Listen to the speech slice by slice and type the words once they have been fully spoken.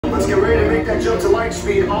get ready to make that jump to light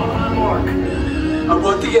speed on our mark.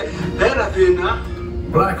 About to get better, huh?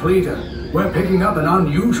 Black Leader, we're picking up an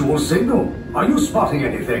unusual signal. Are you spotting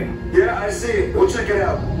anything? Yeah, I see it. We'll check it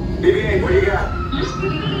out. BB-8, what do you got?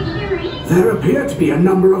 There appear to be a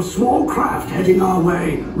number of small craft heading our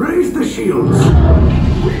way. Raise the shields. We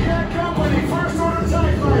got company. First order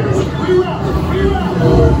TIE fighters. We route.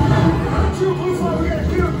 Two blue flag. We got a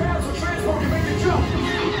clear path so transport can make the jump.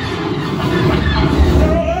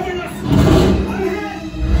 They're all over us. I'm hit.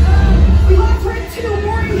 We lost Red 2.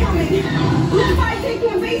 More incoming. Blue 5 taking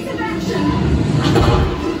evasive action.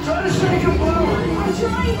 Try to shake him, Blue. I'm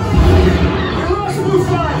trying. We lost Blue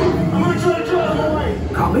 5. I'm gonna try to draw him away.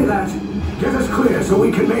 Copy that. Get us clear so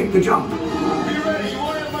we can make the jump. Be ready. You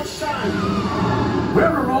won't have much time. Where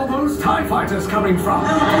are all those TIE fighters coming from?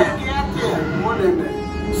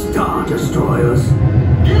 Star Destroyers.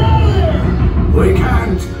 Get out of there! We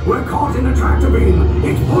can't. We're caught in a tractor beam.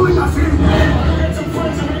 It's pulling us in. I'll get some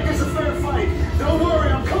friends and make this a fair fight. Don't worry,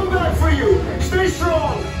 I'm coming back for you. Stay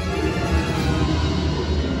strong.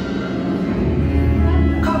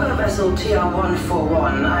 Cargo vessel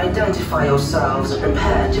TR-141, identify yourselves and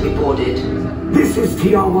prepare to be boarded. This is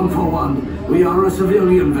TR-141. We are a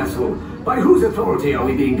civilian vessel. By whose authority are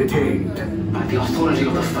we being detained? By the authority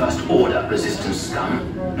of the First Order, Resistance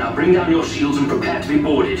scum. Now bring down your shields and prepare to be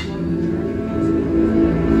boarded.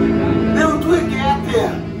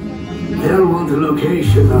 They'll want the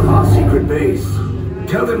location of our secret base.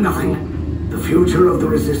 Tell them nothing. The future of the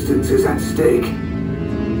Resistance is at stake.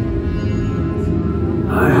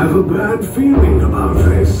 I have a bad feeling about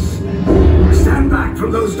this. Stand back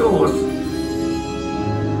from those doors.